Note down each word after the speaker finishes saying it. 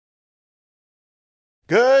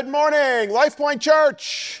Good morning, LifePoint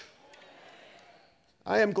Church.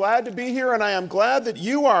 I am glad to be here, and I am glad that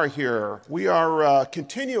you are here. We are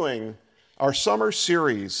continuing our summer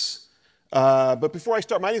series. But before I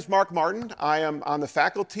start, my name is Mark Martin. I am on the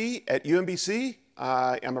faculty at UMBC.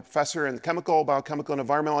 I am a professor in the Chemical, Biochemical, and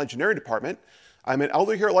Environmental Engineering Department. I'm an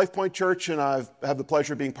elder here at LifePoint Church, and I have the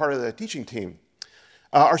pleasure of being part of the teaching team.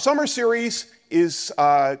 Our summer series is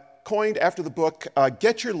coined after the book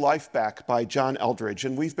Get Your Life Back by John Eldredge.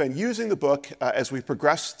 And we've been using the book as we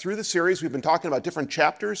progress through the series. We've been talking about different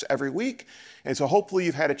chapters every week. And so hopefully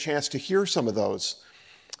you've had a chance to hear some of those.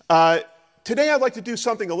 Today I'd like to do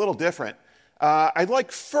something a little different. I'd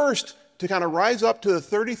like first to kind of rise up to the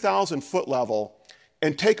 30,000 foot level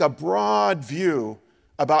and take a broad view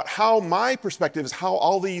about how my perspective is, how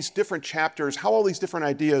all these different chapters, how all these different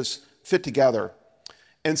ideas fit together.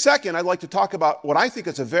 And second, I'd like to talk about what I think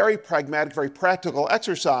is a very pragmatic, very practical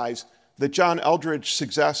exercise that John Eldredge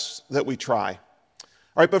suggests that we try. All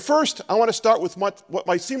right, but first, I want to start with what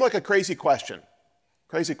might seem like a crazy question.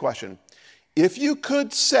 Crazy question. If you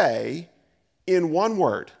could say in one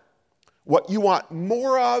word what you want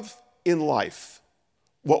more of in life,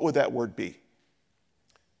 what would that word be?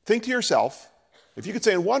 Think to yourself, if you could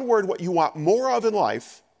say in one word what you want more of in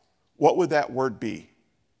life, what would that word be?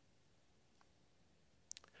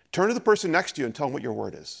 Turn to the person next to you and tell them what your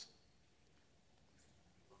word is.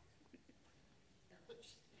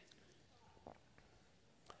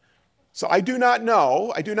 So I do not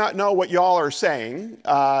know what y'all are saying,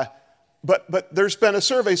 but there's been a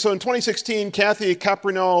survey. So in 2016, Kathy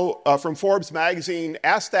Caprino from Forbes magazine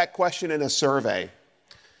asked that question in a survey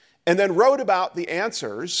and then wrote about the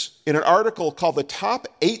answers in an article called The Top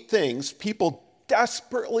 8 Things People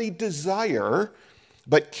Desperately Desire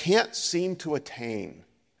but Can't Seem to Attain.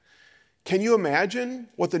 Can you imagine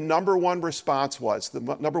what the number one response was? The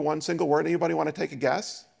number one single word? Anybody want to take a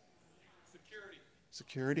guess? Security.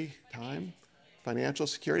 Security, time, financial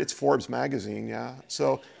security. It's Forbes magazine, yeah.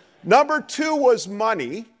 So number 2 was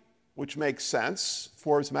money, which makes sense.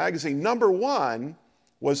 Forbes magazine. Number 1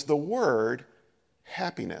 was the word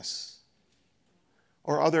happiness,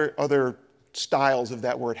 or other styles of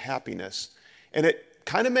that word happiness. And it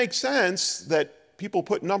kind of makes sense that people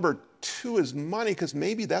put number 2 as money, because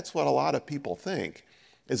maybe that's what a lot of people think,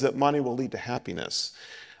 is that money will lead to happiness.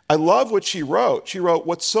 I love what she wrote. She wrote,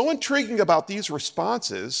 what's so intriguing about these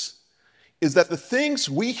responses is that the things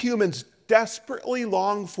we humans desperately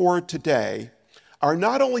long for today are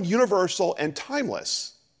not only universal and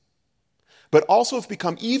timeless, but also have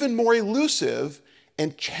become even more elusive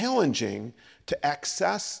and challenging to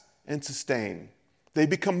access and sustain. They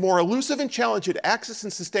become more elusive and challenging to access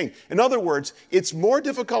and sustain. In other words, it's more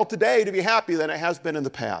difficult today to be happy than it has been in the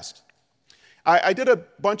past. I did a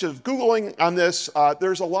bunch of Googling on this.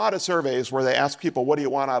 There's a lot of surveys where they ask people, what do you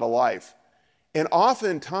want out of life? And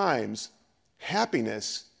oftentimes,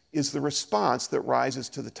 happiness is the response that rises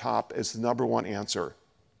to the top as the number one answer.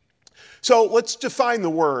 So let's define the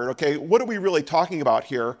word, okay? What are we really talking about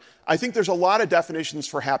here? I think there's a lot of definitions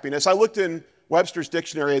for happiness. I looked in Webster's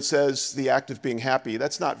dictionary, it says the act of being happy.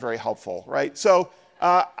 That's not very helpful, right? So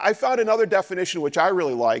I found another definition which I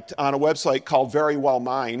really liked on a website called Very Well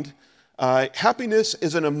Mind. Happiness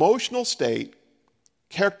is an emotional state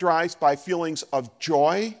characterized by feelings of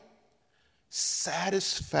joy,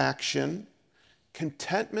 satisfaction,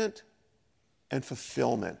 contentment, and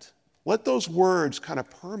fulfillment. Let those words kind of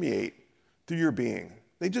permeate through your being.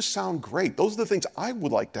 They just sound great. Those are the things I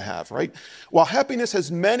would like to have, right? While happiness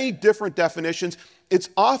has many different definitions,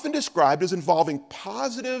 it's often described as involving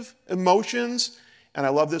positive emotions, and I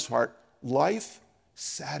love this part, life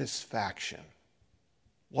satisfaction.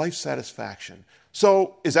 Life satisfaction.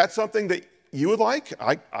 So is that something that you would like?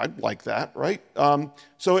 I'd like that, right?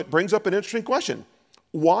 So it brings up an interesting question.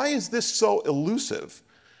 Why is this so elusive?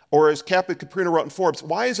 Or as Kathy Caprino wrote in Forbes,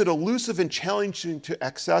 why is it elusive and challenging to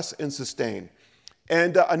access and sustain?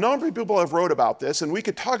 And a number of people have wrote about this, and we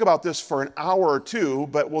could talk about this for an hour or two,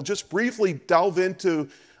 but we'll just briefly delve into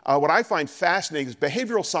what I find fascinating is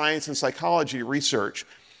behavioral science and psychology research.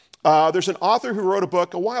 There's an author who wrote a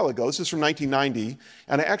book a while ago, this is from 1990,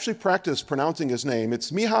 and I actually practiced pronouncing his name.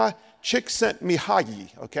 It's Miha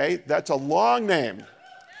Csikszentmihalyi, okay? That's a long name.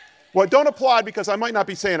 Well, don't applaud because I might not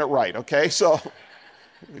be saying it right, okay? So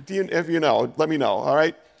if you know, let me know, all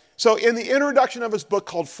right? So in the introduction of his book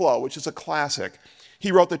called Flow, which is a classic,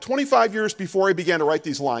 he wrote that 25 years before he began to write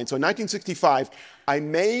these lines, so in 1965, I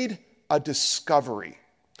made a discovery.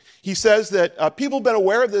 He says that people have been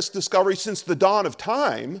aware of this discovery since the dawn of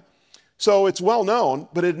time, so it's well known,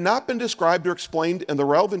 but it had not been described or explained in the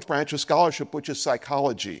relevant branch of scholarship, which is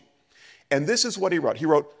psychology. And this is what he wrote. He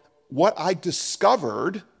wrote, what I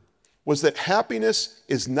discovered was that happiness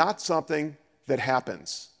is not something that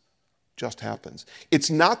happens, just happens. It's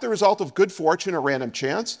not the result of good fortune or random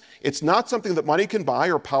chance. It's not something that money can buy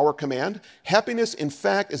or power command. Happiness, in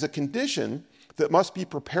fact, is a condition that must be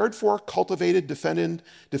prepared for, cultivated,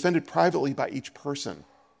 defended privately by each person.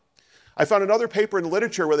 I found another paper in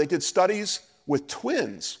literature where they did studies with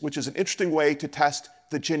twins, which is an interesting way to test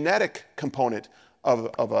the genetic component of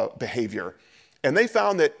a behavior. And they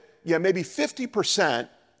found that maybe 50%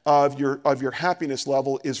 of your happiness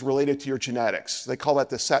level is related to your genetics. They call that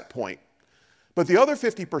the set point. But the other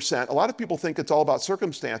 50%, a lot of people think it's all about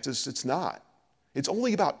circumstances. It's not. It's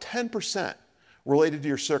only about 10% related to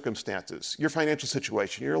your circumstances, your financial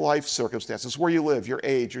situation, your life circumstances, where you live, your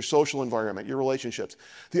age, your social environment, your relationships.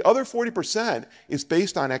 The other 40% is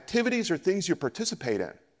based on activities or things you participate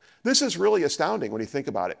in. This is really astounding when you think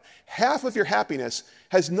about it. Half of your happiness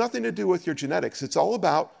has nothing to do with your genetics. It's all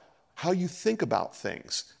about how you think about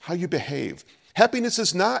things, how you behave. Happiness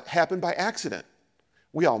does not happen by accident.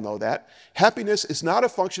 We all know that. Happiness is not a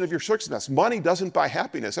function of your circumstance. Money doesn't buy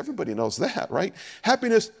happiness. Everybody knows that, right?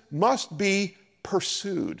 Happiness must be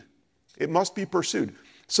pursued. It must be pursued.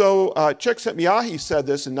 So Csikszentmihalyi said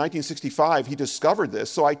this in 1965. He discovered this.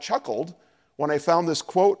 So I chuckled when I found this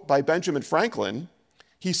quote by Benjamin Franklin.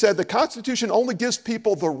 He said, "The Constitution only gives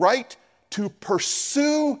people the right to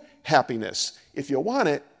pursue happiness. If you want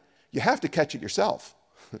it, you have to catch it yourself."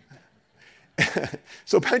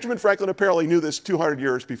 So Benjamin Franklin apparently knew this 200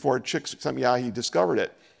 years before Csikszentmihalyi discovered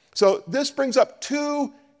it. So this brings up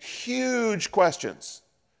two huge questions,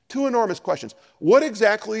 two enormous questions. What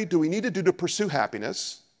exactly do we need to do to pursue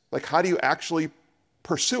happiness? Like, how do you actually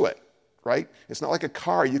pursue it, right? It's not like a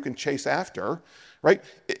car you can chase after, right?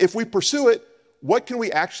 If we pursue it, what can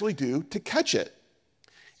we actually do to catch it?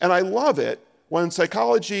 And I love it when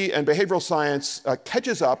psychology and behavioral science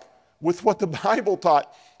catches up with what the Bible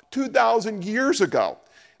taught 2,000 years ago.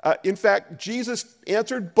 In fact, Jesus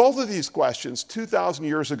answered both of these questions 2,000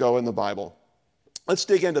 years ago in the Bible. Let's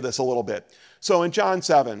dig into this a little bit. So in John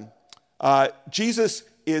 7, Jesus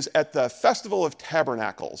is at the Festival of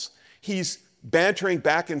Tabernacles. He's bantering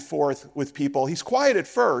back and forth with people. He's quiet at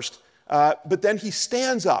first, but then he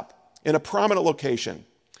stands up in a prominent location.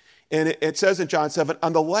 And it says in John 7,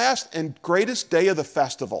 on the last and greatest day of the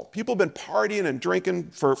festival, people have been partying and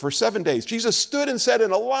drinking for 7 days. Jesus stood and said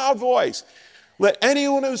in a loud voice, "Let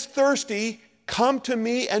anyone who's thirsty come to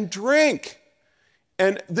me and drink."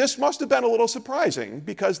 And this must have been a little surprising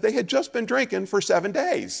because they had just been drinking for 7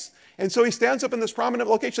 days. And so he stands up in this prominent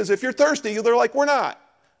location and says, if you're thirsty, they're like, we're not.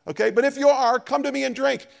 Okay, but if you are, come to me and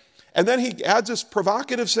drink. And then he adds this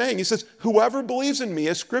provocative saying. He says, whoever believes in me,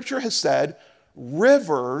 as Scripture has said,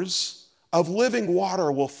 rivers of living water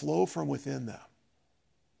will flow from within them.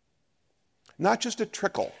 Not just a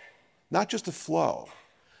trickle, not just a flow,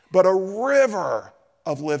 but a river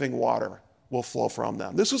of living water will flow from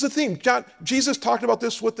them. This was a theme. Jesus talked about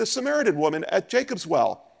this with the Samaritan woman at Jacob's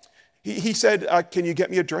well. He said, can you get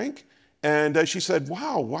me a drink? And she said,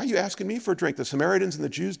 wow, why are you asking me for a drink? The Samaritans and the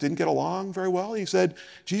Jews didn't get along very well.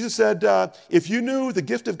 Jesus said, if you knew the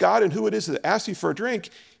gift of God and who it is that asked you for a drink,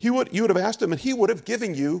 you would have asked him and he would have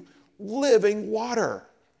given you living water.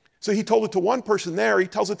 So he told it to one person there. He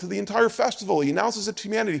tells it to the entire festival. He announces it to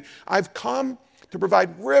humanity. I've come to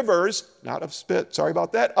provide rivers, not of spit, sorry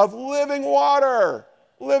about that, of living water.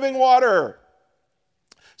 Living water.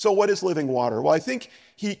 So what is living water? Well, I think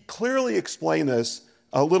he clearly explained this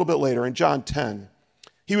a little bit later in John 10.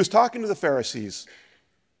 He was talking to the Pharisees,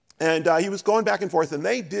 and he was going back and forth, and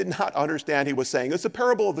they did not understand he was saying. It's a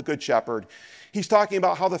parable of the Good Shepherd. He's talking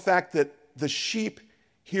about how the fact that the sheep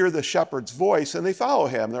hear the shepherd's voice, and they follow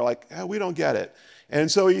him. They're like, we don't get it.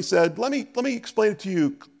 And so he said, let me explain it to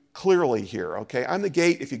you clearly here, okay? I'm the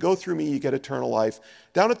gate. If you go through me, you get eternal life.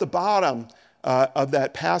 Down at the bottom of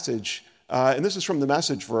that passage, and this is from the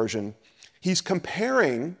Message version, he's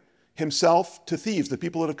comparing himself to thieves, the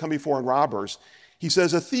people that have come before and robbers. He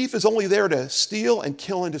says, a thief is only there to steal and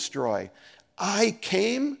kill and destroy. I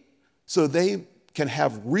came so they can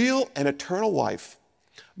have real and eternal life,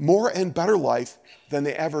 more and better life than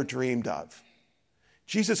they ever dreamed of.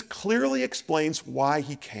 Jesus clearly explains why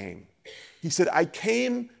he came. He said, I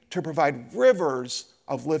came to provide rivers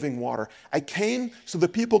of living water. I came so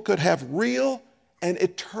that people could have real and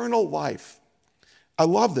eternal life. I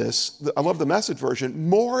love this. I love the Message version.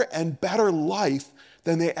 More and better life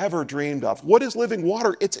than they ever dreamed of. What is living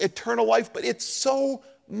water? It's eternal life, but it's so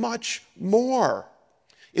much more.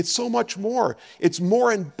 It's so much more. It's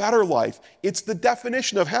more and better life. It's the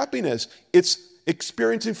definition of happiness. It's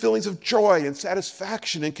experiencing feelings of joy and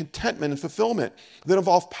satisfaction and contentment and fulfillment that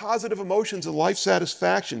involve positive emotions and life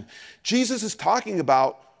satisfaction. Jesus is talking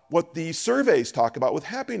about what the surveys talk about with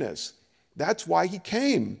happiness. That's why he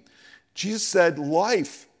came. Jesus said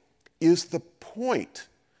life is the point.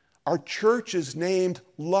 Our church is named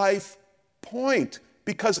Life Point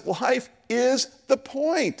because life is the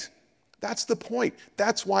point. That's the point.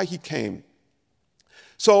 That's why he came.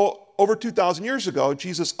 So over 2,000 years ago,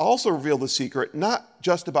 Jesus also revealed the secret, not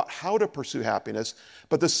just about how to pursue happiness,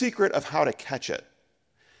 but the secret of how to catch it.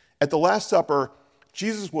 At the Last Supper,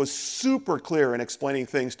 Jesus was super clear in explaining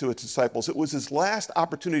things to his disciples. It was his last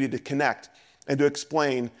opportunity to connect and to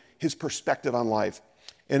explain his perspective on life.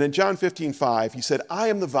 And in John 15:5, he said, I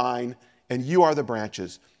am the vine and you are the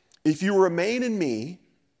branches. If you remain in me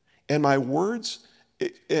and my words,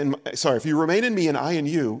 if you remain in me and I in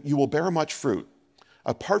you, you will bear much fruit.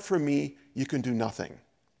 Apart from me, you can do nothing.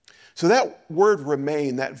 So that word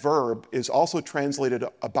remain, that verb, is also translated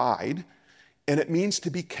abide, and it means to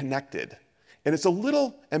be connected. And it's a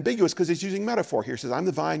little ambiguous because he's using metaphor here. He says, I'm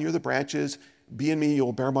the vine, you're the branches, be in me,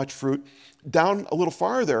 you'll bear much fruit. Down a little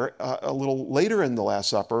farther, a little later in the Last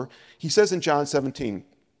Supper, he says in John 17,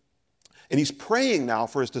 and he's praying now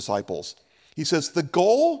for his disciples. He says, the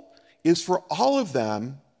goal is for all of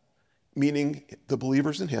them, meaning the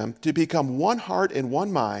believers in him, to become one heart and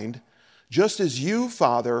one mind, just as you,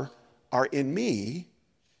 Father, are in me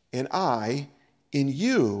and I in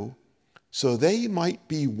you, so they might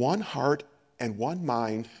be one heart and one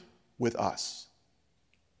mind with us.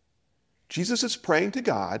 Jesus is praying to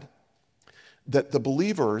God that the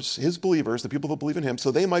believers, his believers, the people that believe in him,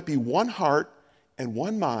 so they might be one heart and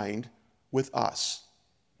one mind with us,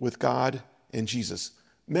 with God and Jesus.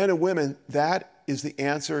 Men and women, that is the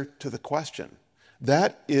answer to the question.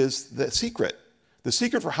 That is the secret. The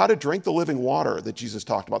secret for how to drink the living water that Jesus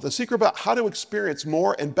talked about. The secret about how to experience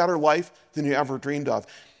more and better life than you ever dreamed of.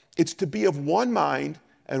 It's to be of one mind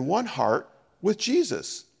and one heart with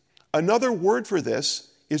Jesus. Another word for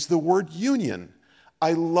this is the word union.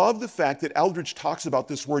 I love the fact that Eldridge talks about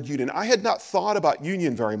this word union. I had not thought about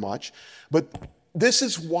union very much, but this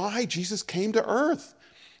is why Jesus came to earth,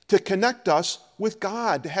 to connect us with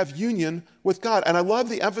God, to have union with God. And I love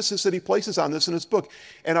the emphasis that he places on this in his book.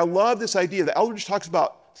 And I love this idea that Eldridge talks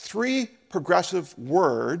about three progressive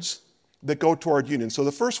words that go toward union. So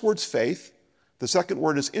the first word's faith, the second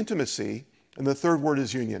word is intimacy, and the third word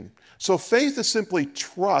is union. So faith is simply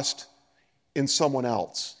trust in someone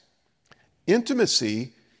else.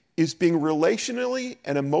 Intimacy is being relationally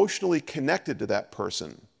and emotionally connected to that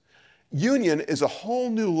person. Union is a whole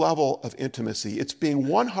new level of intimacy. It's being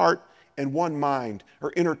one heart and one mind,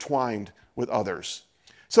 or intertwined with others.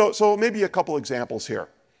 So maybe a couple examples here.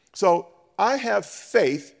 So I have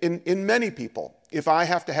faith in many people. If I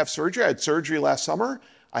have to have surgery, I had surgery last summer.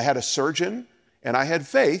 I had a surgeon, and I had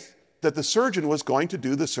faith that the surgeon was going to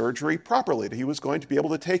do the surgery properly, that he was going to be able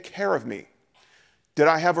to take care of me. Did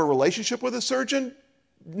I have a relationship with a surgeon?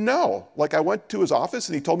 No. Like I went to his office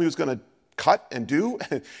and he told me he was going to cut and do,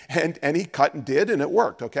 and he cut and did, and it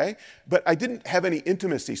worked, okay? But I didn't have any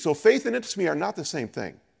intimacy. So faith and intimacy are not the same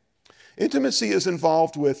thing. Intimacy is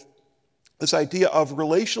involved with this idea of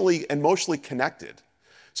relationally and emotionally connected.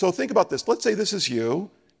 So think about this. Let's say this is you,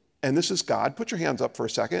 and this is God. Put your hands up for a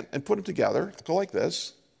second and put them together. Go like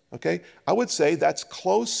this, okay? I would say that's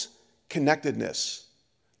close connectedness.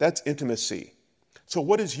 That's intimacy. So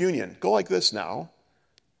what is union? Go like this now.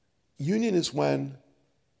 Union is when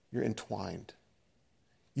you're entwined.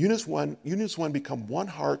 Union is when become one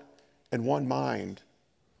heart and one mind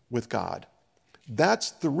with God.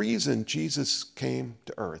 That's the reason Jesus came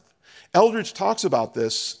to earth. Eldridge talks about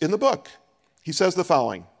this in the book. He says the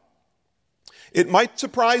following: it might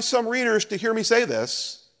surprise some readers to hear me say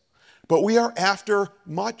this, but we are after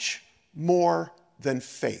much more than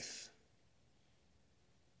faith.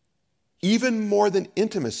 Even more than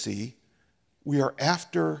intimacy, we are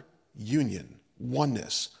after union,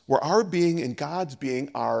 oneness, where our being and God's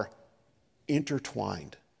being are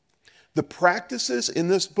intertwined. The practices in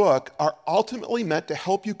this book are ultimately meant to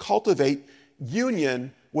help you cultivate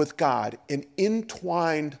union with God, an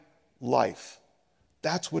entwined life.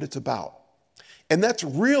 That's what it's about. And that's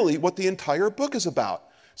really what the entire book is about.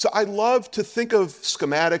 So I love to think of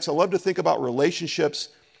schematics. I love to think about relationships.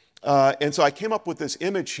 And so I came up with this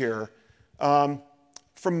image here.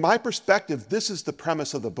 From my perspective, this is the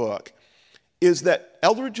premise of the book, is that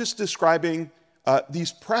Eldridge is describing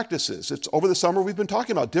these practices. It's over the summer we've been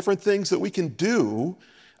talking about different things that we can do.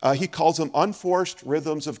 He calls them unforced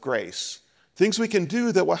rhythms of grace. Things we can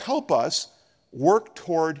do that will help us work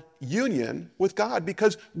toward union with God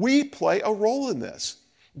because we play a role in this.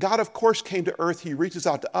 God, of course, came to earth. He reaches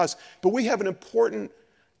out to us, but we have an important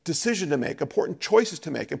decision to make, important choices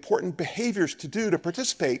to make, important behaviors to do, to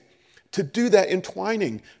participate, to do that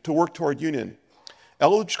entwining, to work toward union.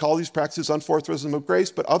 Eldredge called these practices unforced wisdom of grace,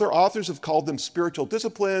 but other authors have called them spiritual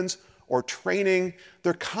disciplines or training.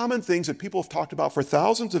 They're common things that people have talked about for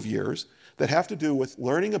thousands of years that have to do with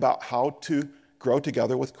learning about how to grow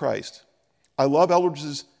together with Christ. I love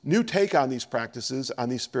Eldredge's new take on these practices, on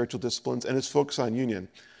these spiritual disciplines, and his focus on union.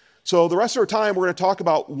 So the rest of our time, we're going to talk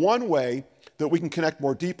about one way that we can connect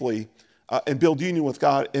more deeply and build union with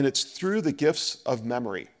God, and it's through the gifts of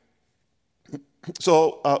memory.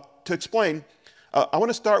 So to explain, I want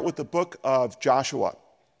to start with the book of Joshua.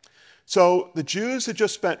 So the Jews had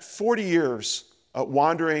just spent 40 years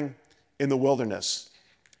wandering in the wilderness.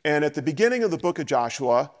 And at the beginning of the book of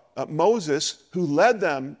Joshua, Moses, who led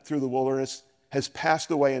them through the wilderness, has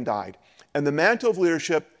passed away and died. And the mantle of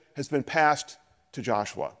leadership has been passed to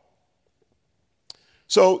Joshua.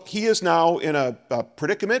 So he is now in a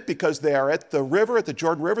predicament because they are at the river, at the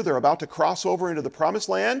Jordan River. They're about to cross over into the promised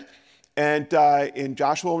land. And in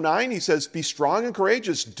Joshua 9, he says, be strong and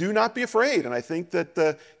courageous. Do not be afraid. And I think that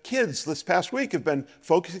the kids this past week have been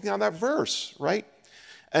focusing on that verse, right?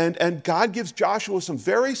 And God gives Joshua some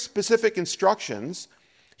very specific instructions.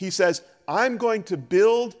 He says, I'm going to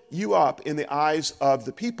build you up in the eyes of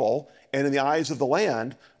the people and in the eyes of the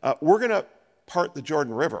land. We're going to part the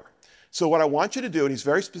Jordan River. So what I want you to do, and he's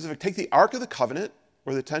very specific, take the Ark of the Covenant,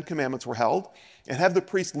 where the Ten Commandments were held, and have the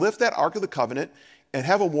priest lift that Ark of the Covenant and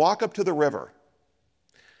have them walk up to the river.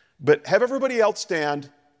 But have everybody else stand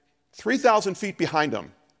 3,000 feet behind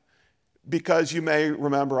them, because you may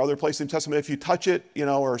remember other places in the Testament, if you touch it,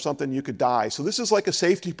 or something, you could die. So this is like a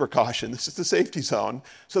safety precaution. This is the safety zone.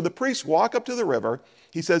 So the priests walk up to the river.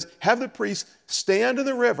 He says, have the priests stand in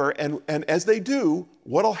the river, and as they do,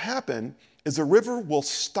 what'll happen is the river will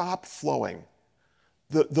stop flowing.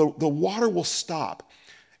 The water will stop.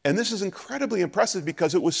 And this is incredibly impressive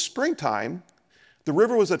because it was springtime. The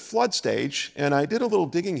river was at flood stage, and I did a little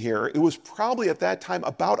digging here. It was probably at that time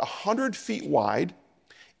about 100 feet wide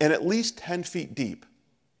and at least 10 feet deep.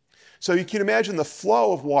 So you can imagine the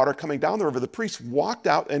flow of water coming down the river. The priests walked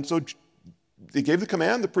out, and so they gave the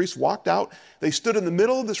command. The priests walked out. They stood in the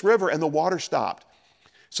middle of this river, and the water stopped.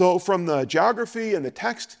 So from the geography and the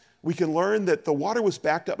text, we can learn that the water was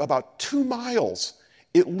backed up about 2 miles.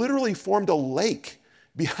 It literally formed a lake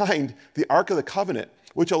behind the Ark of the Covenant,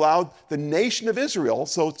 which allowed the nation of Israel,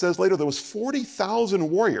 so it says later there was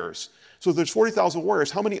 40,000 warriors. So if there's 40,000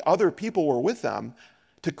 warriors, how many other people were with them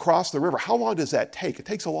to cross the river? How long does that take? It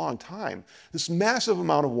takes a long time. This massive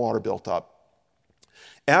amount of water built up.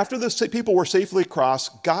 After the people were safely across,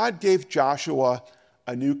 God gave Joshua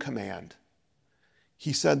a new command.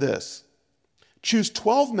 He said this, choose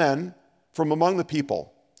 12 men from among the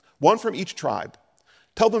people, one from each tribe.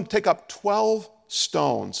 Tell them to take up 12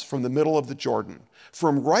 stones from the middle of the Jordan,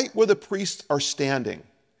 from right where the priests are standing,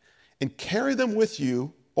 and carry them with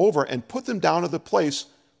you over and put them down at the place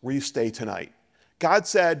where you stay tonight. God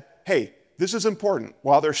said, hey, this is important.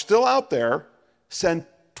 While they're still out there, send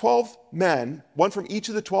 12 men, one from each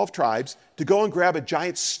of the 12 tribes, to go and grab a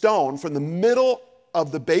giant stone from the middle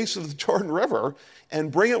of the base of the Jordan River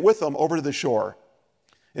and bring it with them over to the shore.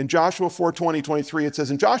 In Joshua 4:20-23, it says,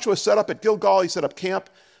 and Joshua set up at Gilgal, he set up camp,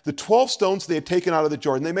 the 12 stones they had taken out of the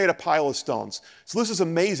Jordan. They made a pile of stones. So this is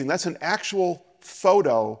amazing. That's an actual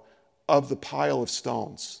photo of the pile of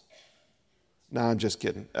stones. No, I'm just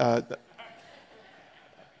kidding. But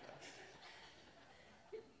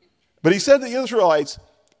he said to the Israelites,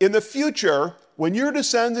 in the future, when your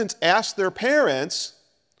descendants ask their parents,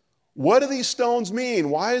 what do these stones mean?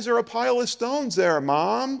 Why is there a pile of stones there,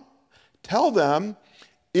 Mom? Tell them,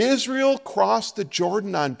 Israel crossed the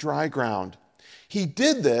Jordan on dry ground. He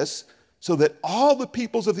did this so that all the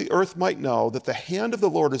peoples of the earth might know that the hand of the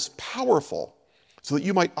Lord is powerful, so that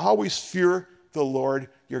you might always fear the Lord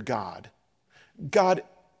your God. God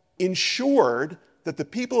ensured that the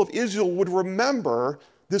people of Israel would remember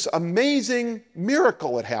this amazing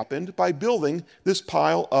miracle that happened by building this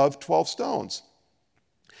pile of 12 stones.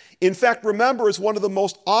 In fact, remember is one of the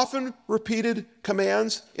most often repeated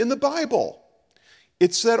commands in the Bible.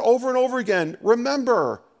 It's said over and over again,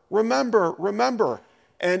 remember, remember, remember.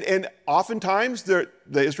 And oftentimes the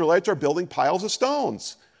Israelites are building piles of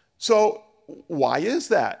stones. So why is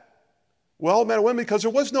that? Well, men and women, because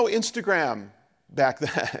there was no Instagram back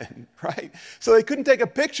then, right? So they couldn't take a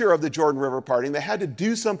picture of the Jordan River parting. They had to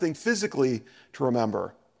do something physically to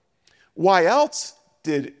remember. Why else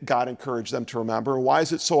did God encourage them to remember? Why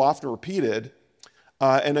is it so often repeated?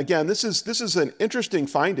 And again, this is an interesting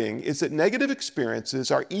finding, is that negative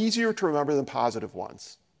experiences are easier to remember than positive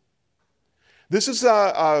ones. This is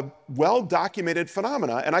a well-documented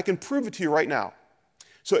phenomena, and I can prove it to you right now.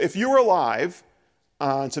 So if you were alive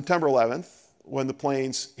on September 11th, when the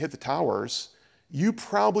planes hit the towers, you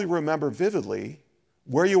probably remember vividly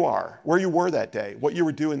where you are, where you were that day, what you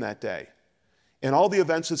were doing that day, and all the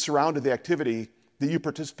events that surrounded the activity that you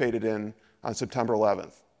participated in on September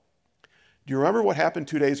 11th. Do you remember what happened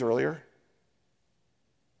 2 days earlier?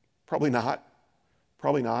 Probably not.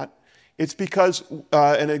 Probably not. It's because,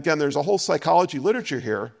 and again, there's a whole psychology literature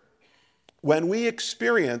here. When we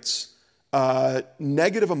experience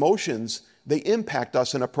negative emotions, they impact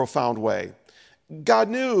us in a profound way. God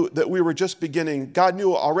knew that we were just beginning. God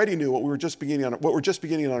already knew what we're just beginning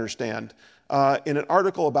to understand. In an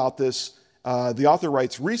article about this, the author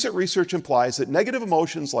writes, recent research implies that negative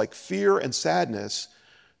emotions like fear and sadness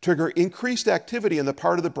trigger increased activity in the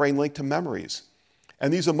part of the brain linked to memories.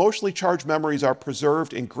 And these emotionally charged memories are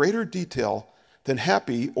preserved in greater detail than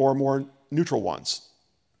happy or more neutral ones.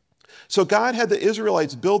 So God had the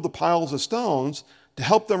Israelites build the piles of stones to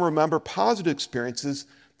help them remember positive experiences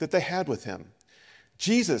that they had with him.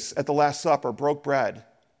 Jesus at the Last Supper broke bread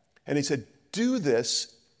and he said, "Do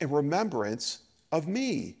this in remembrance of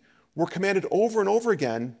me." We're commanded over and over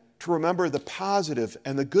again to remember the positive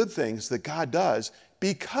and the good things that God does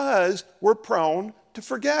because we're prone to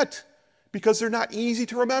forget, because they're not easy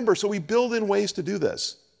to remember. So we build in ways to do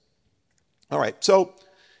this. All right, so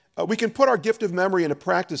we can put our gift of memory into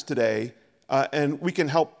practice today, and which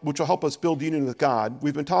will help us build union with God.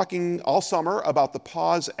 We've been talking all summer about the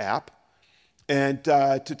Pause app, and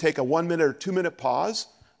to take a 1 minute or 2 minute pause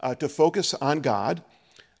to focus on God.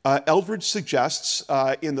 Eldredge suggests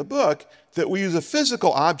in the book that we use a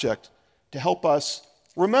physical object to help us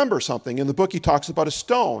remember something. In the book, he talks about a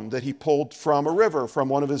stone that he pulled from a river from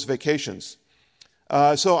one of his vacations.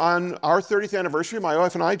 So on our 30th anniversary, my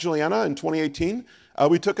wife and I, Juliana, in 2018,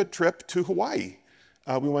 we took a trip to Hawaii.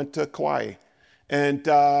 We went to Kauai. And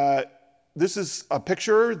this is a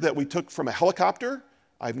picture that we took from a helicopter.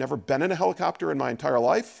 I've never been in a helicopter in my entire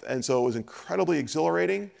life, and so it was incredibly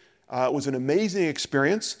exhilarating. It was an amazing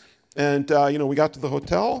experience. And, we got to the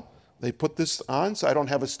hotel. They put this on, so I don't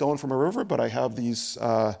have a stone from a river, but I have these,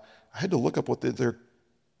 I had to look up what they're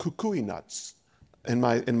kukui nuts in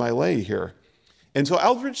my lei here. And so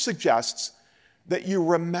Eldredge suggests that you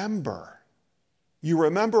remember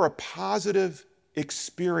a positive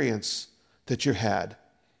experience that you had.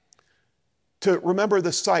 To remember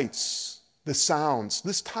the sights, the sounds.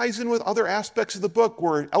 This ties in with other aspects of the book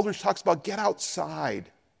where Eldredge talks about get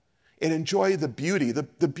outside and enjoy the beauty.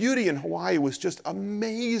 The beauty in Hawaii was just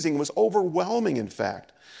amazing, was overwhelming, in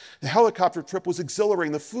fact. The helicopter trip was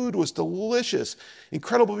exhilarating. The food was delicious.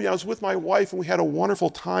 Incredible. I was with my wife, and we had a wonderful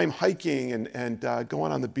time hiking and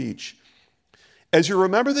going on the beach. As you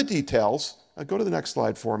remember the details, go to the next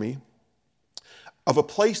slide for me, of a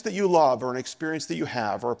place that you love or an experience that you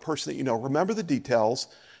have or a person that you know, remember the details.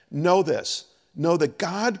 Know this. Know that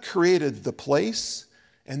God created the place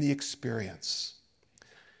and the experience.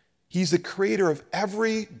 He's the creator of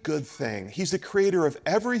every good thing. He's the creator of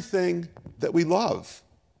everything that we love.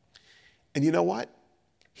 And you know what?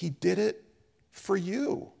 He did it for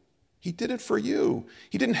you. He did it for you.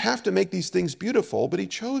 He didn't have to make these things beautiful, but he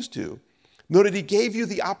chose to. Know that he gave you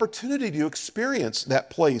the opportunity to experience that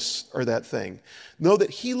place or that thing. Know that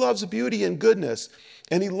he loves beauty and goodness,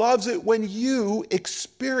 and he loves it when you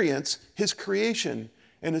experience his creation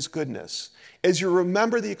and his goodness. As you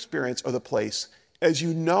remember the experience or the place, as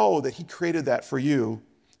you know that he created that for you,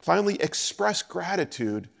 finally express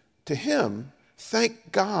gratitude to him.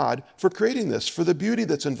 Thank God for creating this, for the beauty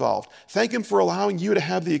that's involved. Thank him for allowing you to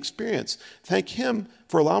have the experience. Thank him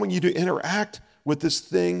for allowing you to interact with this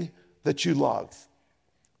thing that you love.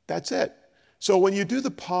 That's it. So when you do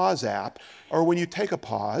the Pause app, or when you take a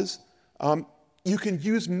pause, you can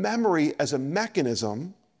use memory as a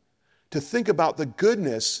mechanism to think about the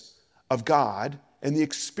goodness of God and the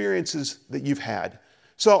experiences that you've had.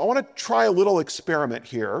 So I want to try a little experiment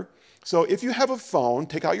here. So if you have a phone,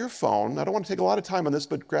 take out your phone. I don't want to take a lot of time on this,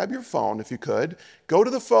 but grab your phone if you could. Go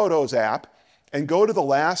to the Photos app and go to the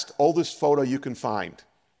last oldest photo you can find.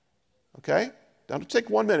 Okay? Now to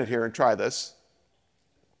take 1 minute here and try this.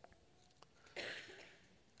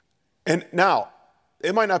 And now,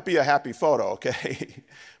 it might not be a happy photo, okay?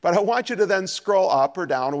 But I want you to then scroll up or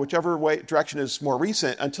down, or whichever direction is more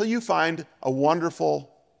recent, until you find a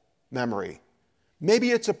wonderful memory. Maybe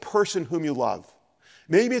it's a person whom you love.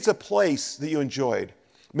 Maybe it's a place that you enjoyed.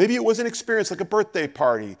 Maybe it was an experience like a birthday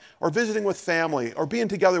party, or visiting with family, or being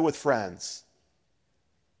together with friends.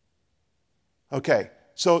 Okay,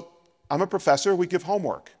 so I'm a professor. We give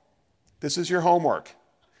homework. This is your homework.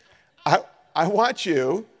 I want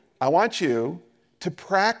you I want you to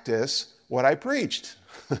practice what I preached.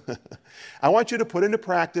 I want you to put into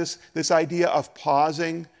practice this idea of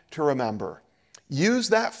pausing to remember. Use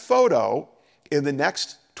that photo in the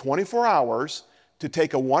next 24 hours to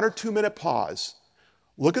take a 1 or 2 minute pause.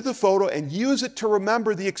 Look at the photo and use it to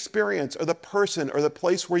remember the experience or the person or the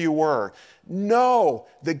place where you were. Know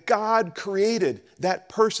that God created that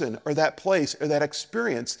person or that place or that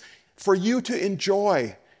experience for you to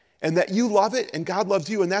enjoy, and that you love it and God loves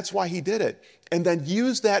you, and that's why he did it. And then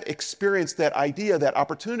use that experience, that idea, that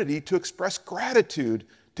opportunity to express gratitude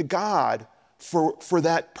to God for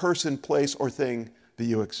that person, place, or thing that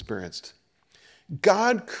you experienced.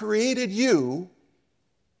 God created you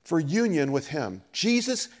for union with him.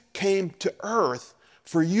 Jesus came to earth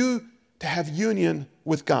for you to have union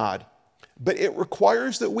with God. But it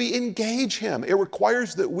requires that we engage him. It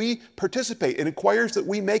requires that we participate. It requires that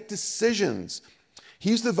we make decisions.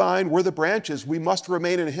 He's the vine, we're the branches. We must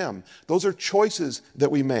remain in him. Those are choices that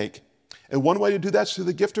we make. And one way to do that is through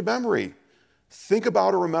the gift of memory. Think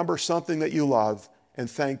about or remember something that you love and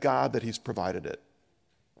thank God that he's provided it.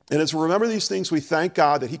 And as we remember these things, we thank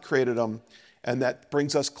God that he created them, and that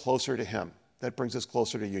brings us closer to him. That brings us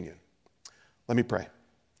closer to union. Let me pray.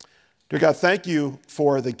 Dear God, thank you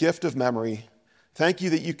for the gift of memory. Thank you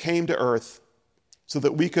that you came to earth so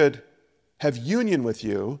that we could have union with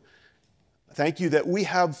you. Thank you that we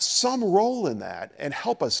have some role in that, and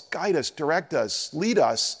help us, guide us, direct us, lead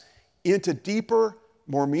us into deeper,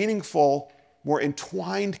 more meaningful, more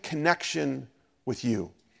entwined connection with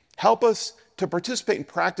you. Help us to participate in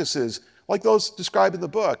practices like those described in the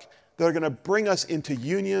book that are going to bring us into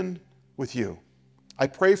union with you. I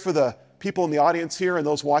pray for the people in the audience here and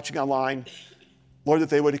those watching online, Lord, that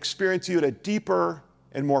they would experience you at a deeper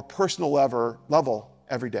and more personal level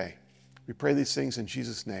every day. We pray these things in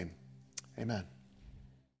Jesus' name. Amen.